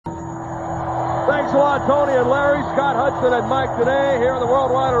Thanks a lot, Tony and Larry, Scott Hudson and Mike today here in the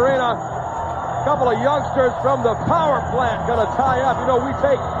Worldwide Arena. A couple of youngsters from the power plant going to tie up. You know, we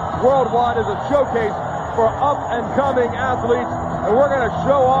take Worldwide as a showcase for up-and-coming athletes, and we're going to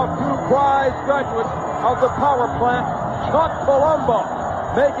show off two prize graduates of the power plant, Chuck Palumbo,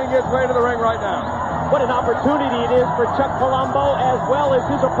 making his way to the ring right now. What an opportunity it is for Chuck Palumbo as well as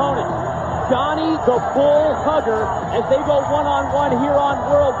his opponent, Johnny the Bull Hugger, as they go one-on-one here on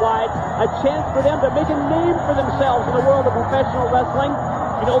Worldwide. A chance for them to make a name for themselves in the world of professional wrestling.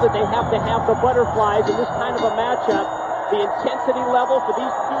 You know that they have to have the butterflies in this kind of a matchup. The intensity level for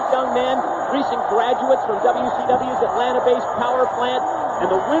these two young men, recent graduates from WCW's Atlanta-based power plant,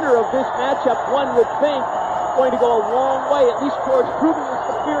 and the winner of this matchup, one would think, is going to go a long way, at least towards proving his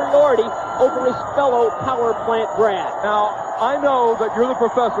superiority over his fellow power plant grad. Now, I know that you're the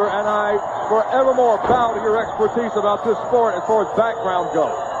professor, and I forevermore bow to your expertise about this sport as far as background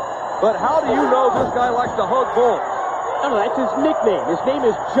goes. But how do you know this guy likes to hug bulls? No, that's his nickname. His name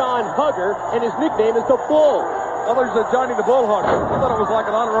is John Hugger, and his nickname is the Bull. Others said Johnny the Bull Hugger. I thought it was like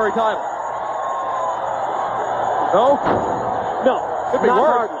an honorary title. No? No. Could be not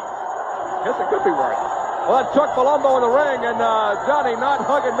worse. hardly. Guess it could be worse. Well, that's Chuck Palumbo in the ring, and Johnny not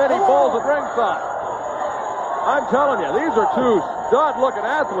hugging many bulls at ringside. I'm telling you, these are two stud-looking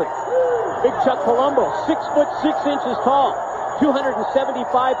athletes. Big Chuck Palumbo, 6'6" tall, 275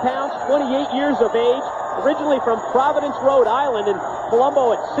 pounds, 28 years of age, originally from Providence, Rhode Island, and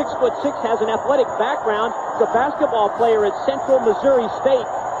Palumbo at 6'6" has an athletic background. He's a basketball player at Central Missouri State.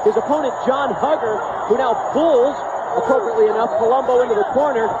 His opponent, John Hugger, who now bulls, appropriately enough, Palumbo into the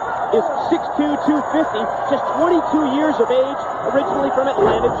corner, is 6'2", 250, just 22 years of age, originally from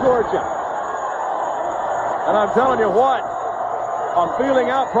Atlanta, Georgia. And I'm telling you what, a feeling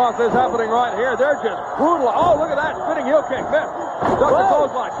out process happening right here. They're just brutal. Oh, look at that. Spinning heel kick. Missed. Duck the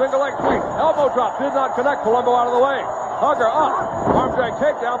clothesline. Single leg sweep. Elbow drop. Did not connect. Palumbo out of the way. Hugger up. Arm drag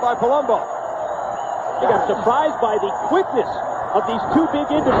takedown by Palumbo. I got surprised by the quickness of these two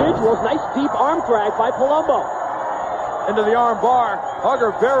big individuals. Nice deep arm drag by Palumbo. Into the arm bar.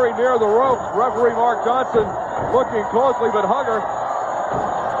 Hugger very near the ropes. Referee Mark Johnson looking closely, but Hugger,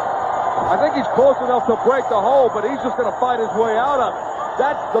 I think he's close enough to break the hold, but he's just going to fight his way out of it.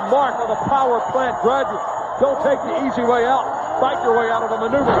 That's the mark of a power plant graduate. Don't take the easy way out. Fight your way out of the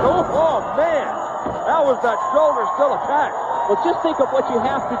maneuver. Oh, man. That was that shoulder still attacked. Well, just think of what you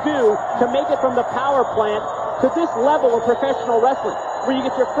have to do to make it from the power plant to this level of professional wrestling, where you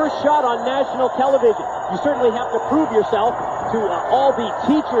get your first shot on national television. You certainly have to prove yourself to all the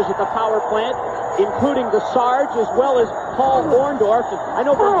teachers at the power plant, including the Sarge as well as Paul Orndorff. And I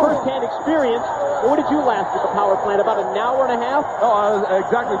know from first-hand experience, what did you last at the power plant? About an hour and a half? Oh,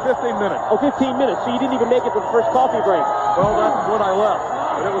 exactly 15 minutes. Oh, 15 minutes. So you didn't even make it to the first coffee break. Well, that's when I left.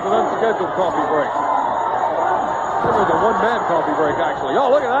 But it was an unscheduled coffee break. It was a one-man coffee break, actually.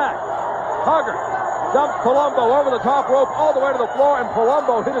 Oh, look at that. Hugger dumps Palumbo over the top rope all the way to the floor, and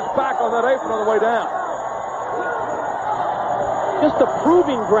Palumbo hit his back on that apron on the way down. Just a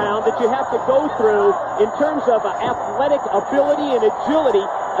proving ground that you have to go through in terms of athletic ability and agility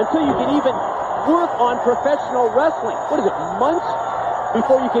until you can even work on professional wrestling. What is it, months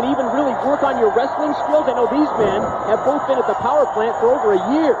before you can even really work on your wrestling skills? I know these men have both been at the power plant for over a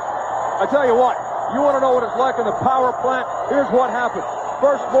year. I tell you what, you want to know what it's like in the power plant? Here's what happened.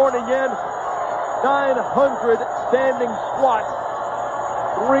 First morning in, 900 standing squats,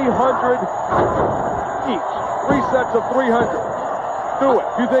 300 each. 3 sets of 300. Do it.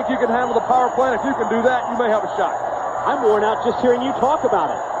 If you think you can handle the power plant, if you can do that, you may have a shot. I'm worn out just hearing you talk about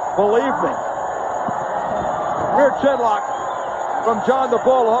it. Believe me. Rear chinlock from John the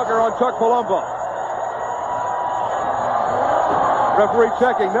Bull Hugger on Chuck Palumbo. Referee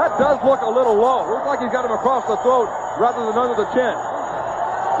checking. That does look a little low. Looks like he's got him across the throat rather than under the chin.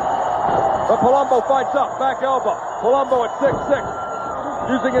 But Palumbo fights up. Back elbow. Palumbo at 6'6",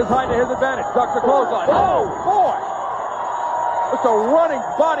 using his height to his advantage. Ducks the clothesline. Oh, boy! It's a running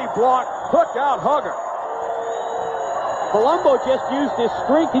body block. Took out Hugger. Palumbo just used his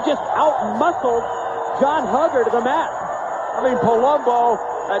strength. He just out-muscled John Hugger to the mat. I mean, Palumbo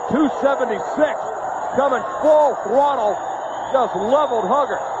at 276, coming full throttle, just leveled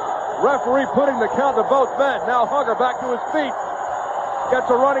Hugger. Referee putting the count to both men. Now Hugger back to his feet.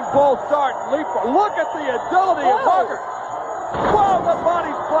 Gets a running bull start. Leap. Look at the agility of Hugger. Wow, the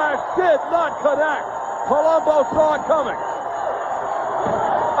body splash did not connect. Palumbo saw it coming.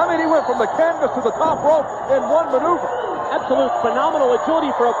 I mean, he went from the canvas to the top rope in one maneuver. Absolute phenomenal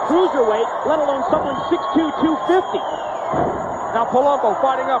agility for a cruiserweight, let alone someone 6'2", 250. Now Palumbo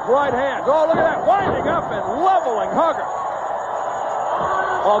fighting up right hands. Oh, look at that, winding up and leveling Hugger.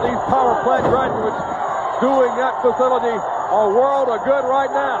 Oh, these power plant graduates doing that facility a world of good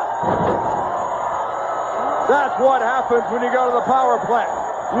right now. That's what happens when you go to the power plant.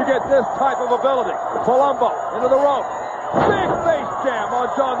 You get this type of ability. Palumbo into the rope. Big face jam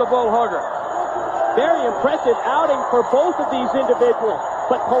on John the Bull Hugger. Very impressive outing for both of these individuals.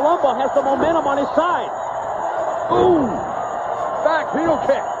 But Palumbo has the momentum on his side. Ooh! Back heel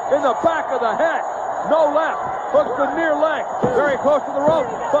kick in the back of the head. No left. Hooks the near leg. Very close to the rope.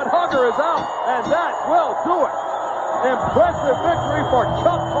 But Hugger is out. And that will do it. Impressive victory for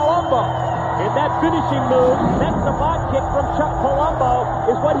Chuck Palumbo. And that finishing move, that savant kick from Chuck Palumbo,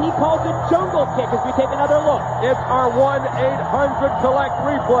 is what he calls a jungle kick as we take another look. It's our 1-800-COLLECT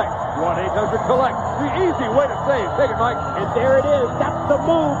replay. 1-800-COLLECT. The easy way to save. Take it, Mike. And there it is. That's the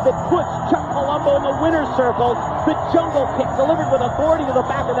move that puts Chuck Palumbo in the winner's circle. The jungle kick delivered with authority to the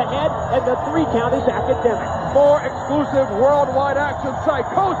back of the head, and the 3 count is academic. More exclusive worldwide action,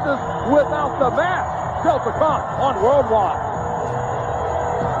 Psychosis without the mask. Delta Con on Worldwide.